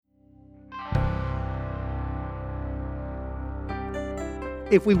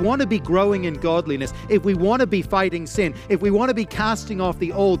If we want to be growing in godliness, if we want to be fighting sin, if we want to be casting off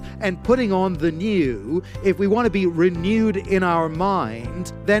the old and putting on the new, if we want to be renewed in our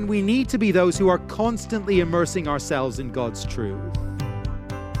mind, then we need to be those who are constantly immersing ourselves in God's truth.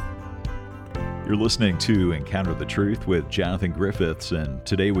 You're listening to Encounter the Truth with Jonathan Griffiths, and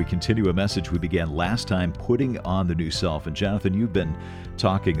today we continue a message we began last time, putting on the new self. And Jonathan, you've been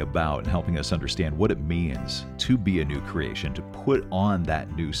talking about and helping us understand what it means to be a new creation, to put on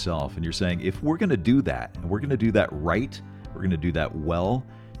that new self. And you're saying if we're going to do that, and we're going to do that right, we're going to do that well,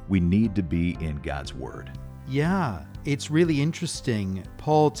 we need to be in God's Word. Yeah, it's really interesting.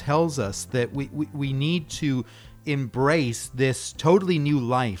 Paul tells us that we need to embrace this totally new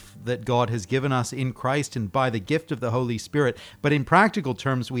life that God has given us in Christ and by the gift of the Holy Spirit. But in practical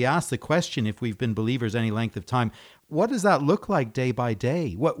terms, we ask the question, if we've been believers any length of time, what does that look like day by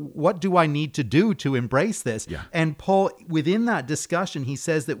day? What do I need to do to embrace this? Yeah. And Paul, within that discussion, he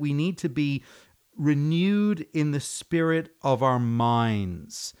says that we need to be renewed in the spirit of our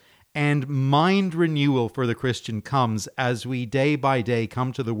minds. And mind renewal for the Christian comes as we day by day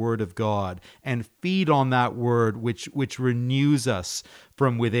come to the Word of God and feed on that Word which renews us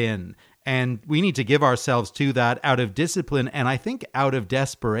from within. And we need to give ourselves to that out of discipline and I think out of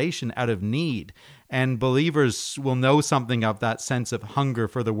desperation, out of need. And believers will know something of that sense of hunger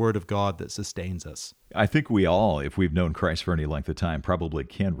for the Word of God that sustains us. I think we all, if we've known Christ for any length of time, probably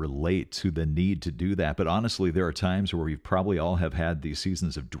can relate to the need to do that. But honestly, there are times where we probably all have had these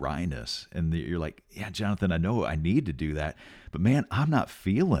seasons of dryness. And you're like, yeah, Jonathan, I know I need to do that. But man, I'm not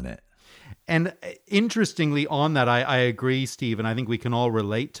feeling it. And interestingly on that, I agree, Steve, and I think we can all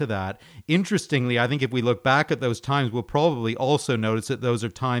relate to that. Interestingly, I think if we look back at those times, we'll probably also notice that those are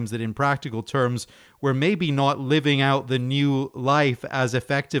times that in practical terms, we're maybe not living out the new life as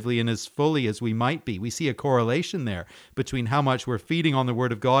effectively and as fully as we might be. We see a correlation there between how much we're feeding on the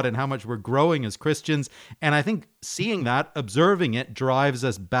Word of God and how much we're growing as Christians. And I think seeing that, observing it, drives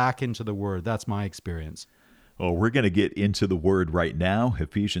us back into the Word. That's my experience. Well, we're going to get into the Word right now,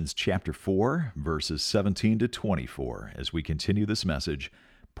 Ephesians chapter 4, verses 17 to 24, as we continue this message,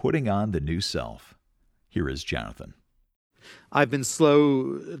 Putting on the New Self. Here is Jonathan. I've been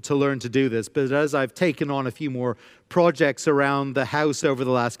slow to learn to do this, but as I've taken on a few more projects around the house over the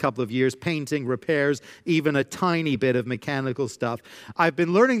last couple of years, painting, repairs, even a tiny bit of mechanical stuff, I've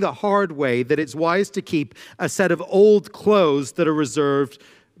been learning the hard way that it's wise to keep a set of old clothes that are reserved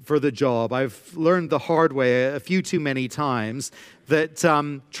for the job. I've learned the hard way a few too many times that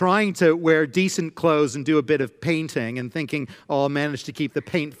trying to wear decent clothes and do a bit of painting and thinking, oh, I'll manage to keep the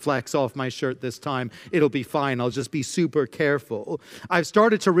paint flecks off my shirt this time, it'll be fine, I'll just be super careful. I've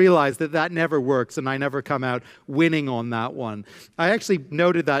started to realize that that never works and I never come out winning on that one. I actually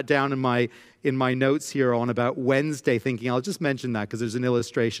noted that down in my notes here on about Wednesday, thinking I'll just mention that because there's an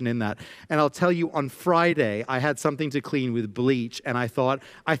illustration in that. And I'll tell you, on Friday, I had something to clean with bleach, and I thought,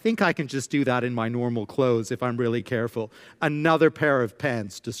 I think I can just do that in my normal clothes if I'm really careful. Another pair of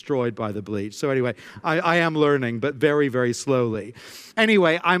pants destroyed by the bleach. So anyway, I am learning, but very, very slowly.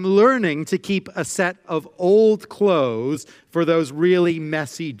 Anyway, I'm learning to keep a set of old clothes for those really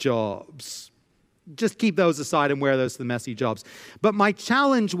messy jobs. Just keep those aside and wear those to the messy jobs. But my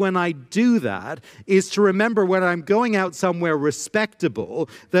challenge when I do that is to remember when I'm going out somewhere respectable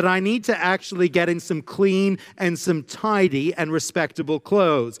that I need to actually get in some clean and some tidy and respectable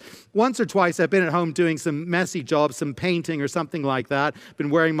clothes. Once or twice I've been at home doing some messy jobs, some painting or something like that,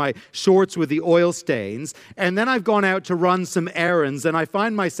 been wearing my shorts with the oil stains, and then I've gone out to run some errands and I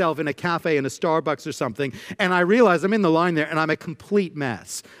find myself in a cafe in a Starbucks or something, and I realize I'm in the line there and I'm a complete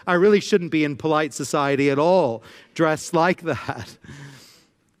mess. I really shouldn't be in polite society at all, dressed like that.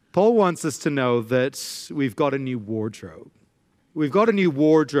 Paul wants us to know that we've got a new wardrobe. We've got a new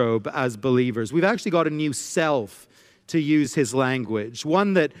wardrobe as believers. We've actually got a new self, to use his language,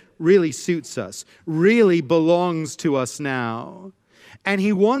 one that really suits us, really belongs to us now. And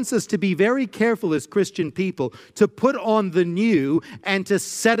he wants us to be very careful as Christian people to put on the new and to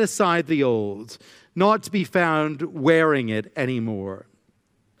set aside the old, not to be found wearing it anymore.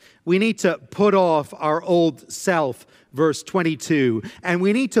 We need to put off our old self, verse 22, and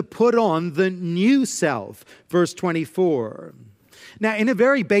we need to put on the new self, verse 24. Now, in a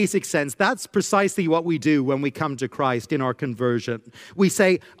very basic sense, that's precisely what we do when we come to Christ in our conversion. We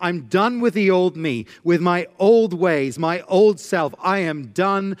say, I'm done with the old me, with my old ways, my old self. I am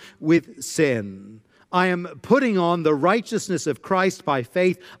done with sin. I am putting on the righteousness of Christ by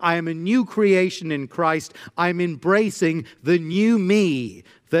faith. I am a new creation in Christ. I'm embracing the new me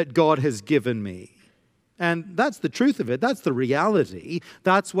that God has given me. And that's the truth of it. That's the reality.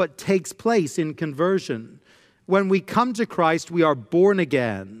 That's what takes place in conversion. When we come to Christ, we are born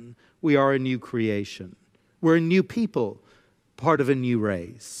again. We are a new creation. We're a new people, part of a new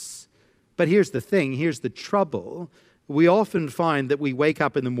race. But here's the thing, here's the trouble. We often find that we wake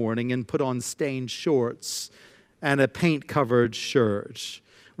up in the morning and put on stained shorts and a paint-covered shirt.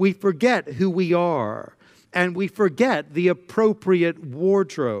 We forget who we are, and we forget the appropriate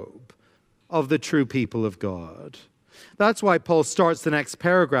wardrobe of the true people of God. That's why Paul starts the next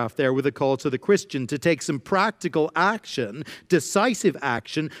paragraph there with a call to the Christian to take some practical action, decisive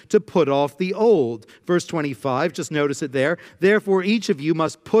action, to put off the old. Verse 25, just notice it there. Therefore, each of you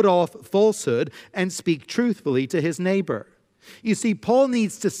must put off falsehood and speak truthfully to his neighbor. You see, Paul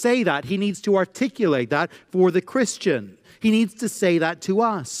needs to say that. He needs to articulate that for the Christian. He needs to say that to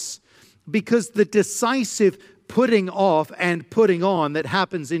us. Because the decisive putting off and putting on that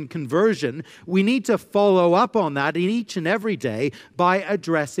happens in conversion, we need to follow up on that in each and every day by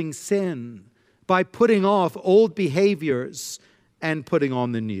addressing sin, by putting off old behaviors and putting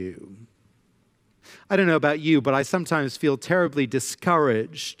on the new. I don't know about you, but I sometimes feel terribly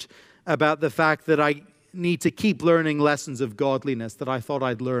discouraged about the fact that I need to keep learning lessons of godliness that I thought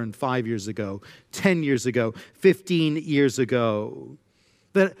I'd learned 5 years ago, 10 years ago, 15 years ago.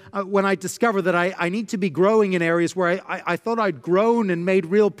 That when I discover that I need to be growing in areas where I thought I'd grown and made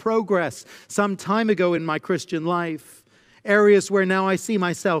real progress some time ago in my Christian life. Areas where now I see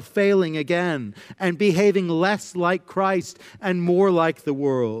myself failing again and behaving less like Christ and more like the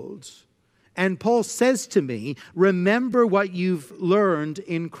world. And Paul says to me, remember what you've learned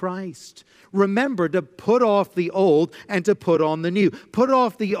in Christ. Remember to put off the old and to put on the new. Put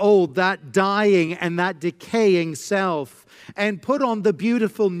off the old, that dying and that decaying self, and put on the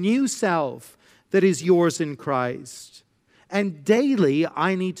beautiful new self that is yours in Christ. And daily,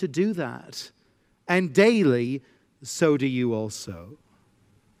 I need to do that. And daily, so do you also.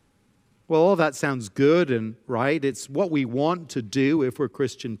 Well, all that sounds good and right. It's what we want to do if we're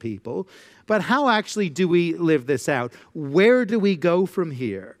Christian people. But how actually do we live this out? Where do we go from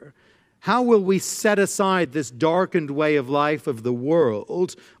here? How will we set aside this darkened way of life of the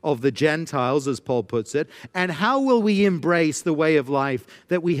world, of the Gentiles, as Paul puts it, and how will we embrace the way of life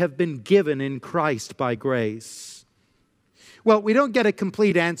that we have been given in Christ by grace? Well, we don't get a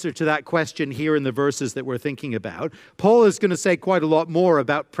complete answer to that question here in the verses that we're thinking about. Paul is going to say quite a lot more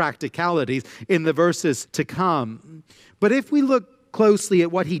about practicalities in the verses to come. But if we look closely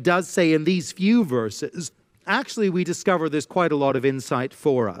at what he does say in these few verses, actually we discover there's quite a lot of insight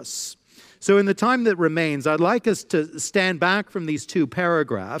for us. So in the time that remains, I'd like us to stand back from these two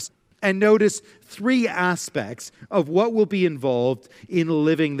paragraphs and notice three aspects of what will be involved in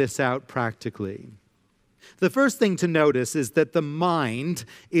living this out practically. The first thing to notice is that the mind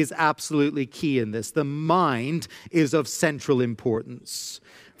is absolutely key in this. The mind is of central importance.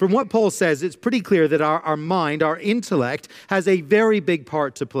 From what Paul says, it's pretty clear that our mind, our intellect, has a very big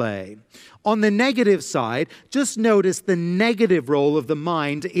part to play. On the negative side, just notice the negative role of the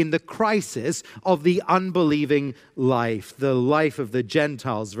mind in the crisis of the unbelieving life, the life of the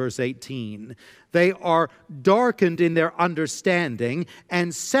Gentiles, verse 18. They are darkened in their understanding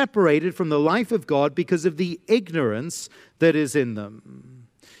and separated from the life of God because of the ignorance that is in them.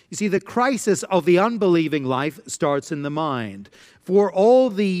 You see, the crisis of the unbelieving life starts in the mind. For all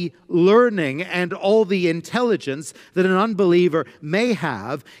the learning and all the intelligence that an unbeliever may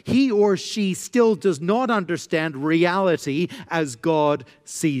have, he or she still does not understand reality as God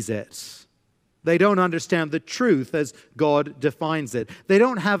sees it. They don't understand the truth as God defines it. They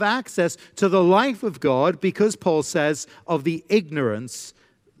don't have access to the life of God because, Paul says, of the ignorance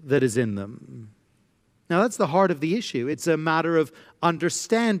that is in them. Now, that's the heart of the issue. It's a matter of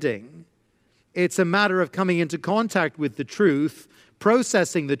understanding. It's a matter of coming into contact with the truth,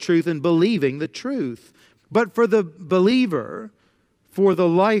 processing the truth, and believing the truth. But for the believer, for the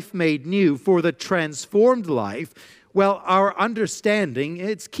life made new, for the transformed life, well, our understanding,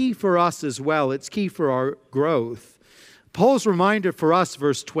 it's key for us as well. It's key for our growth. Paul's reminder for us,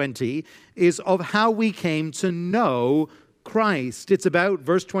 verse 20, is of how we came to know Christ. It's about,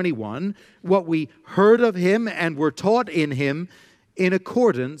 verse 21, what we heard of him and were taught in him in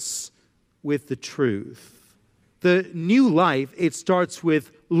accordance with the truth. The new life, it starts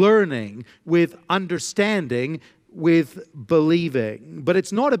with learning, with understanding, with believing. But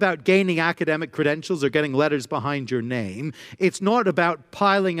it's not about gaining academic credentials or getting letters behind your name. It's not about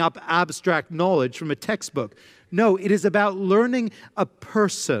piling up abstract knowledge from a textbook. No, it is about learning a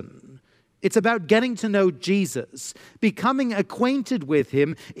person. It's about getting to know Jesus, becoming acquainted with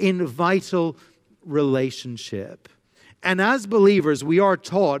him in vital relationship. And as believers, we are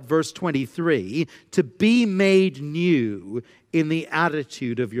taught, verse 23, to be made new in the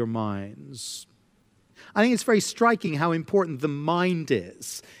attitude of your minds. I think it's very striking how important the mind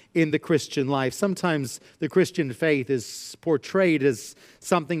is in the Christian life. Sometimes the Christian faith is portrayed as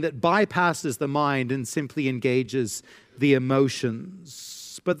something that bypasses the mind and simply engages the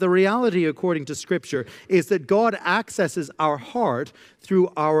emotions. But the reality, according to Scripture, is that God accesses our heart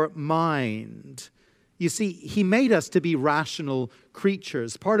through our mind. You see, He made us to be rational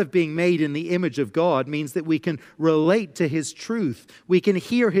creatures. Part of being made in the image of God means that we can relate to His truth. We can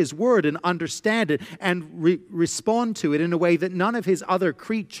hear His word and understand it and respond to it in a way that none of His other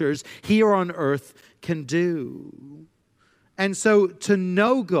creatures here on earth can do. And so to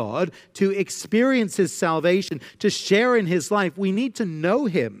know God, to experience His salvation, to share in His life, we need to know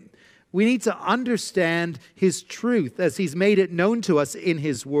Him. We need to understand His truth as He's made it known to us in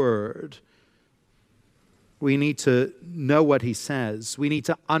His word. We need to know what He says. We need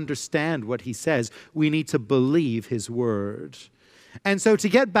to understand what He says. We need to believe His word. And so to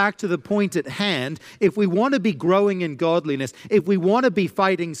get back to the point at hand, if we want to be growing in godliness, if we want to be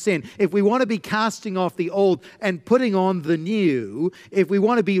fighting sin, if we want to be casting off the old and putting on the new, if we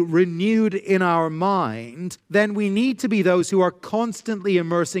want to be renewed in our mind, then we need to be those who are constantly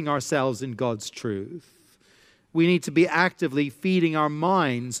immersing ourselves in God's truth. We need to be actively feeding our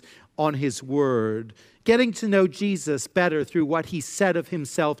minds on His word, getting to know Jesus better through what He said of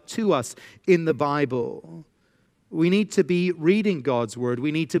Himself to us in the Bible. We need to be reading God's word.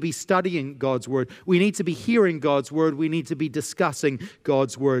 We need to be studying God's word. We need to be hearing God's word. We need to be discussing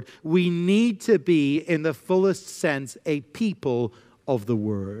God's word. We need to be, in the fullest sense, a people of the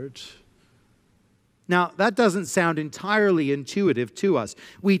word. Now, that doesn't sound entirely intuitive to us.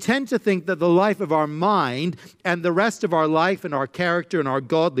 We tend to think that the life of our mind and the rest of our life and our character and our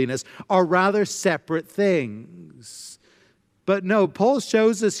godliness are rather separate things. But no, Paul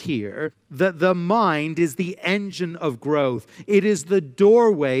shows us here that the mind is the engine of growth. It is the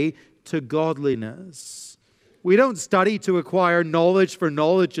doorway to godliness. We don't study to acquire knowledge for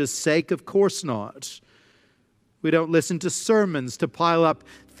knowledge's sake, of course not. We don't listen to sermons to pile up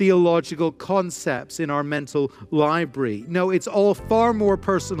theological concepts in our mental library. No, it's all far more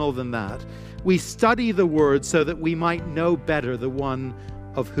personal than that. We study the Word so that we might know better the one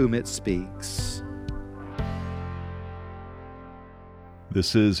of whom it speaks.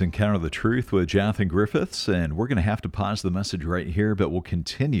 This is Encounter the Truth with Jonathan Griffiths, and we're going to have to pause the message right here, but we'll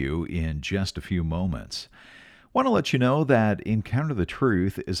continue in just a few moments. I want to let you know that Encounter the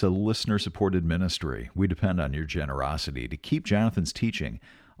Truth is a listener-supported ministry. We depend on your generosity to keep Jonathan's teaching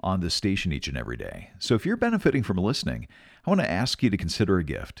on this station each and every day. So if you're benefiting from listening, I want to ask you to consider a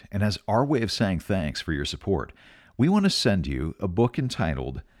gift. And as our way of saying thanks for your support, we want to send you a book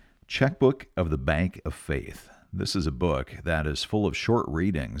entitled Checkbook of the Bank of Faith. This is a book that is full of short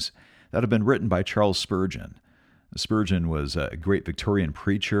readings that have been written by Charles Spurgeon. Spurgeon was a great Victorian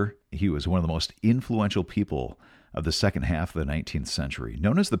preacher. He was one of the most influential people of the second half of the 19th century,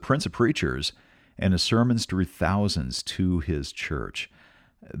 known as the Prince of Preachers, and his sermons drew thousands to his church.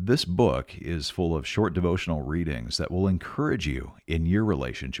 This book is full of short devotional readings that will encourage you in your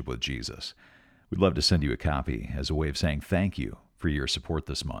relationship with Jesus. We'd love to send you a copy as a way of saying thank you for your support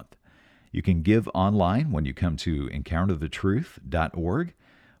this month. You can give online when you come to encounterthetruth.org,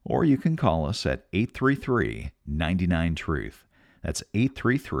 or you can call us at 833-99-TRUTH. That's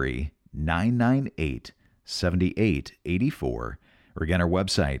 833-998-7884. Or again, our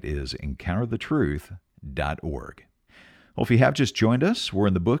website is encounterthetruth.org. Well, if you have just joined us, we're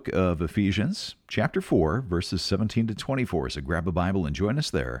in the book of Ephesians, chapter 4, verses 17 to 24. So grab a Bible and join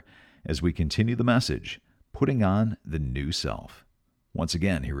us there as we continue the message, Putting on the New Self. Once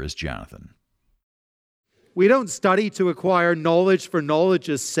again, here is Jonathan. We don't study to acquire knowledge for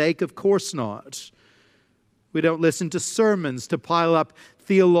knowledge's sake, of course not. We don't listen to sermons to pile up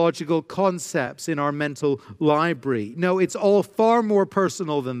theological concepts in our mental library. No, it's all far more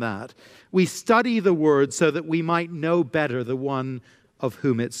personal than that. We study the Word so that we might know better the one of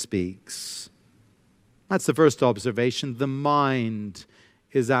whom it speaks. That's the first observation. The mind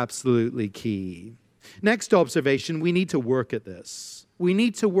is absolutely key. Next observation, we need to work at this. We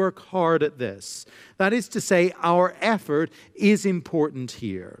need to work hard at this. That is to say, our effort is important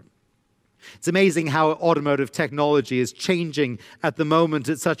here. It's amazing how automotive technology is changing at the moment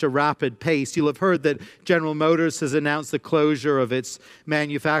at such a rapid pace. You'll have heard that General Motors has announced the closure of its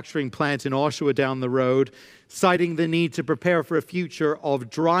manufacturing plant in Oshawa down the road, citing the need to prepare for a future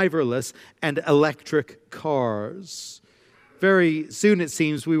of driverless and electric cars. Very soon, it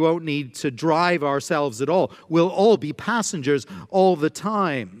seems, we won't need to drive ourselves at all. We'll all be passengers all the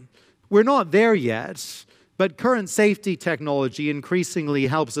time. We're not there yet, But current safety technology increasingly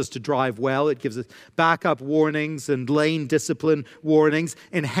helps us to drive well. It gives us backup warnings and lane discipline warnings,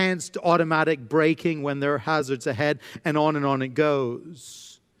 enhanced automatic braking when there are hazards ahead, and on it goes.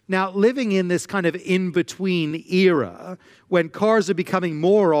 Now, living in this kind of in-between era, when cars are becoming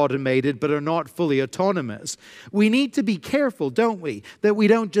more automated but are not fully autonomous, we need to be careful, don't we? That we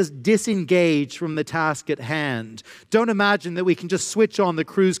don't just disengage from the task at hand. Don't imagine that we can just switch on the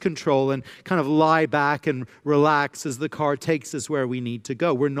cruise control and kind of lie back and relax as the car takes us where we need to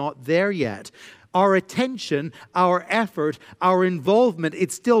go. We're not there yet. Our attention, our effort, our involvement,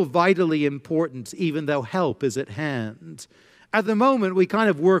 it's still vitally important, even though help is at hand. At the moment, we kind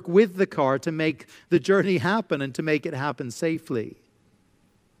of work with the car to make the journey happen and to make it happen safely.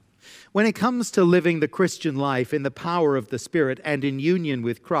 When it comes to living the Christian life in the power of the Spirit and in union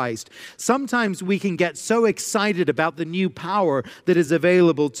with Christ, sometimes we can get so excited about the new power that is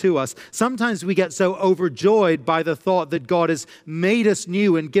available to us. Sometimes we get so overjoyed by the thought that God has made us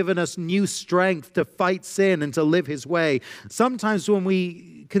new and given us new strength to fight sin and to live His way. Sometimes when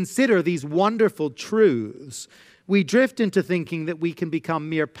we consider these wonderful truths, we drift into thinking that we can become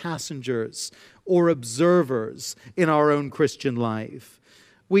mere passengers or observers in our own Christian life.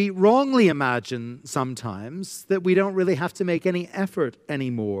 We wrongly imagine sometimes that we don't really have to make any effort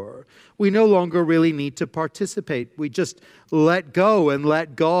anymore. We no longer really need to participate. We just let go and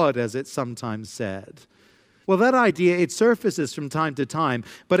let God, as it's sometimes said. Well, that idea, it surfaces from time to time,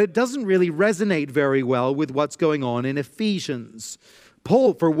 but it doesn't really resonate very well with what's going on in Ephesians.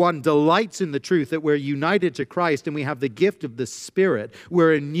 Paul, for one, delights in the truth that we're united to Christ and we have the gift of the Spirit.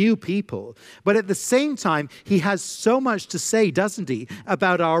 We're a new people. But at the same time, he has so much to say, doesn't he,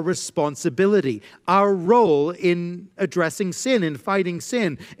 about our responsibility, our role in addressing sin, in fighting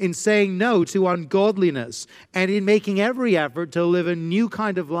sin, in saying no to ungodliness, and in making every effort to live a new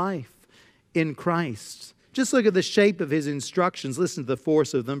kind of life in Christ. Just look at the shape of his instructions. Listen to the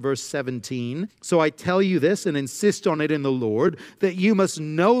force of them. Verse 17. So I tell you this and insist on it in the Lord, that you must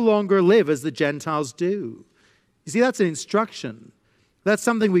no longer live as the Gentiles do. You see, that's an instruction. That's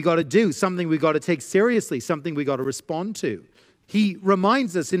something we got to do, something we got to take seriously, something we got to respond to. He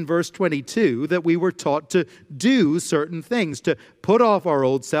reminds us in verse 22 that we were taught to do certain things, to put off our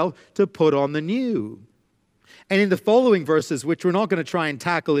old self, to put on the new. And in the following verses, which we're not going to try and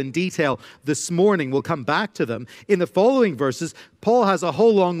tackle in detail this morning, we'll come back to them. In the following verses, Paul has a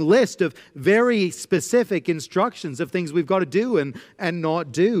whole long list of very specific instructions of things we've got to do and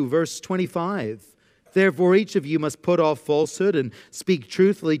not do. Verse 25, therefore each of you must put off falsehood and speak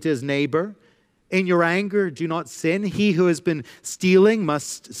truthfully to his neighbor. In your anger, do not sin. He who has been stealing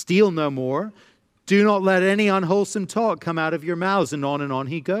must steal no more. Do not let any unwholesome talk come out of your mouths. And on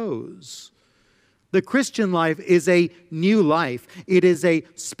he goes. The Christian life is a new life. It is a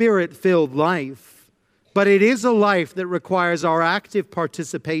Spirit-filled life. But it is a life that requires our active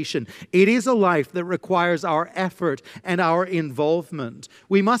participation. It is a life that requires our effort and our involvement.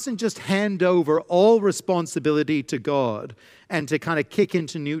 We mustn't just hand over all responsibility to God and to kind of kick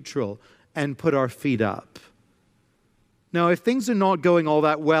into neutral and put our feet up. Now, if things are not going all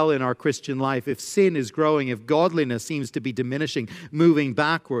that well in our Christian life, if sin is growing, if godliness seems to be diminishing, moving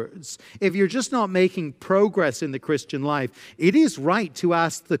backwards, if you're just not making progress in the Christian life, it is right to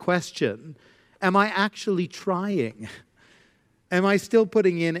ask the question, am I actually trying? Am I still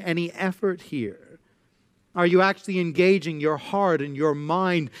putting in any effort here? Are you actually engaging your heart and your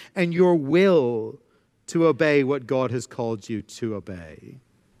mind and your will to obey what God has called you to obey?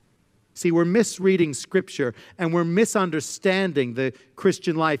 See, we're misreading Scripture and we're misunderstanding the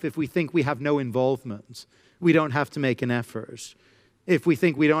Christian life if we think we have no involvement. We don't have to make an effort. If we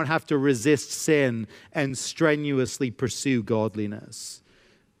think we don't have to resist sin and strenuously pursue godliness.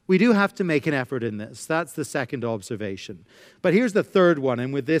 We do have to make an effort in this. That's the second observation. But here's the third one,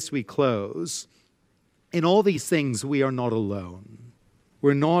 and with this we close. In all these things, we are not alone.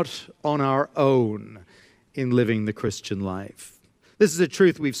 We're not on our own in living the Christian life. This is a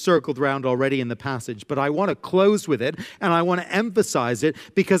truth we've circled around already in the passage, but I want to close with it, and I want to emphasize it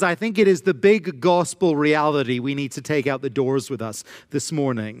because I think it is the big gospel reality we need to take out the doors with us this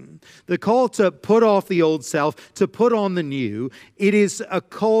morning. The call to put off the old self, to put on the new, it is a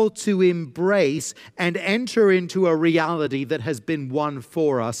call to embrace and enter into a reality that has been won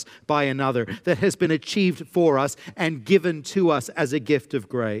for us by another, that has been achieved for us and given to us as a gift of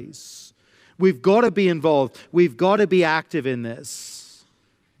grace. We've got to be involved. We've got to be active in this.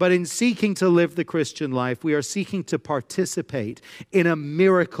 But in seeking to live the Christian life, we are seeking to participate in a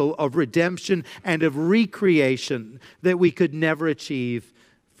miracle of redemption and of recreation that we could never achieve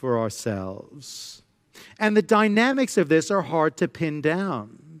for ourselves. And the dynamics of this are hard to pin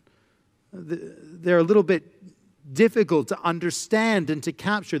down. they're a little bit difficult to understand and to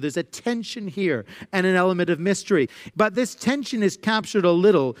capture. There's a tension here and an element of mystery. But this tension is captured a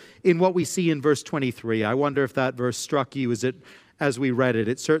little in what we see in verse 23. I wonder if that verse struck you as we read it.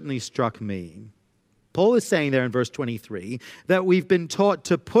 It certainly struck me. Paul is saying there in verse 23 that we've been taught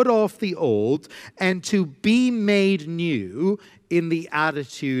to put off the old and to be made new in the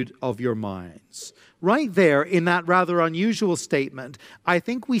attitude of your minds. Right there in that rather unusual statement, I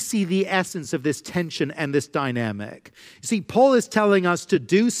think we see the essence of this tension and this dynamic. You see, Paul is telling us to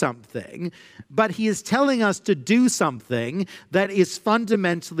do something, but he is telling us to do something that is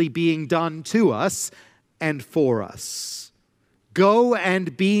fundamentally being done to us and for us. Go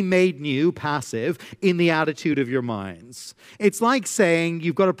and be made new, passive, in the attitude of your minds. It's like saying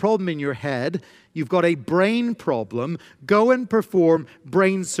you've got a problem in your head, you've got a brain problem, go and perform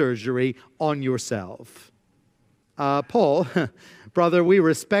brain surgery on yourself. Paul, brother, we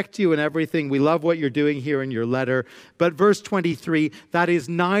respect you and everything. We love what you're doing here in your letter. But verse 23, that is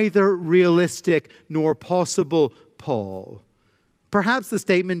neither realistic nor possible, Paul. Perhaps the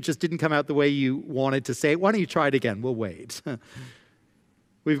statement just didn't come out the way you wanted to say it. Why don't you try it again? We'll wait.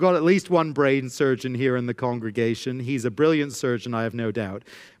 We've got at least one brain surgeon here in the congregation. He's a brilliant surgeon, I have no doubt.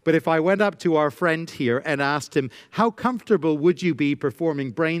 But if I went up to our friend here and asked him, how comfortable would you be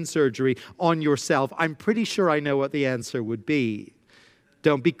performing brain surgery on yourself? I'm pretty sure I know what the answer would be.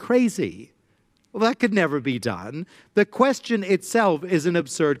 Don't be crazy. Well, that could never be done. The question itself is an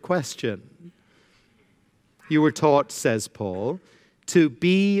absurd question. You were taught, says Paul, to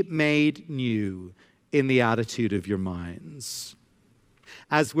be made new in the attitude of your minds.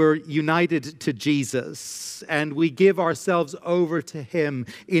 As we're united to Jesus and we give ourselves over to him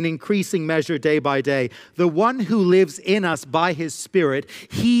in increasing measure day by day, the one who lives in us by his Spirit,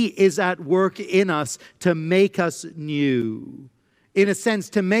 he is at work in us to make us new. In a sense,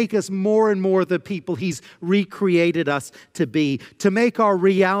 to make us more and more the people he's recreated us to be, to make our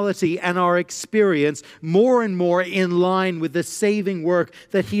reality and our experience more and more in line with the saving work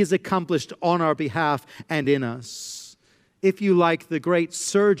that he has accomplished on our behalf and in us. If you like, the great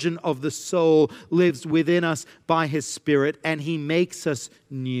surgeon of the soul lives within us by his Spirit, and he makes us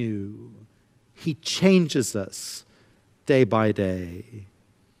new. He changes us day by day.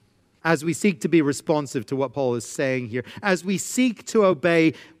 As we seek to be responsive to what Paul is saying here, as we seek to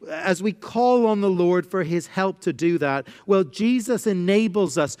obey, as we call on the Lord for his help to do that, well, Jesus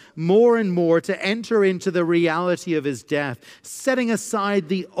enables us more and more to enter into the reality of his death, setting aside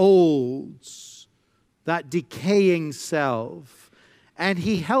the old, that decaying self. And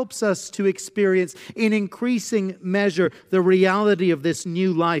he helps us to experience in increasing measure the reality of this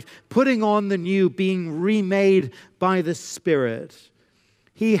new life, putting on the new, being remade by the Spirit.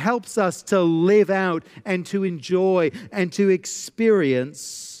 He helps us to live out and to enjoy and to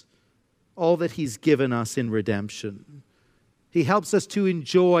experience all that he's given us in redemption. He helps us to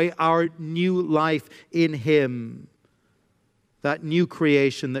enjoy our new life in him, that new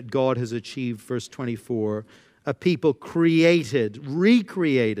creation that God has achieved, verse 24, a people created,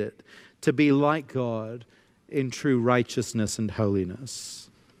 recreated to be like God in true righteousness and holiness.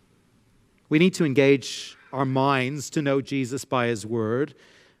 We need to engage our minds to know Jesus by his word.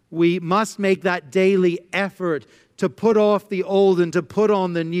 We must make that daily effort to put off the old and to put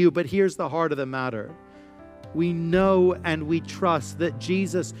on the new. But here's the heart of the matter. We know and we trust that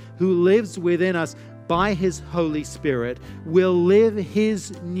Jesus, who lives within us by his Holy Spirit, will live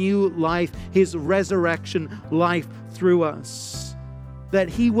his new life, his resurrection life through us. That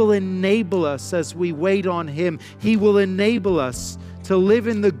he will enable us as we wait on him. He will enable us to live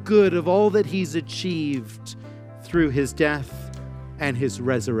in the good of all that he's achieved through his death and his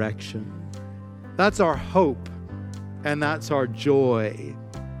resurrection. That's our hope, and that's our joy,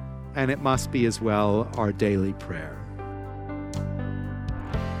 and it must be as well our daily prayer.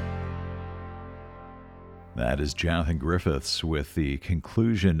 That is Jonathan Griffiths with the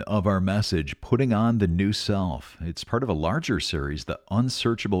conclusion of our message, Putting on the New Self. It's part of a larger series, The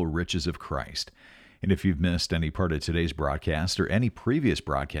Unsearchable Riches of Christ. And if you've missed any part of today's broadcast or any previous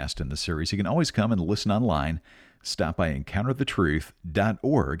broadcast in the series, you can always come and listen online. Stop by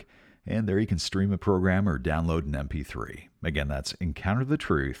encounterthetruth.org, and there you can stream a program or download an MP3. Again, that's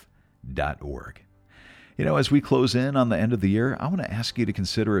encounterthetruth.org. You know, as we close in on the end of the year, I want to ask you to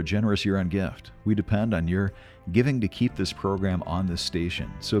consider a generous year-end gift. We depend on your giving to keep this program on this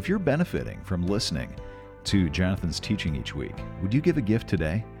station. So if you're benefiting from listening to Jonathan's teaching each week, would you give a gift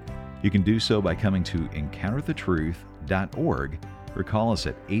today? You can do so by coming to encounterthetruth.org or call us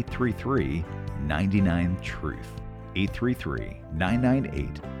at 833-99-TRUTH,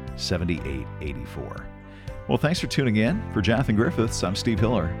 833-998-7884. Well, thanks for tuning in. For Jonathan Griffiths, I'm Steve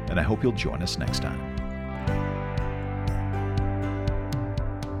Hiller, and I hope you'll join us next time.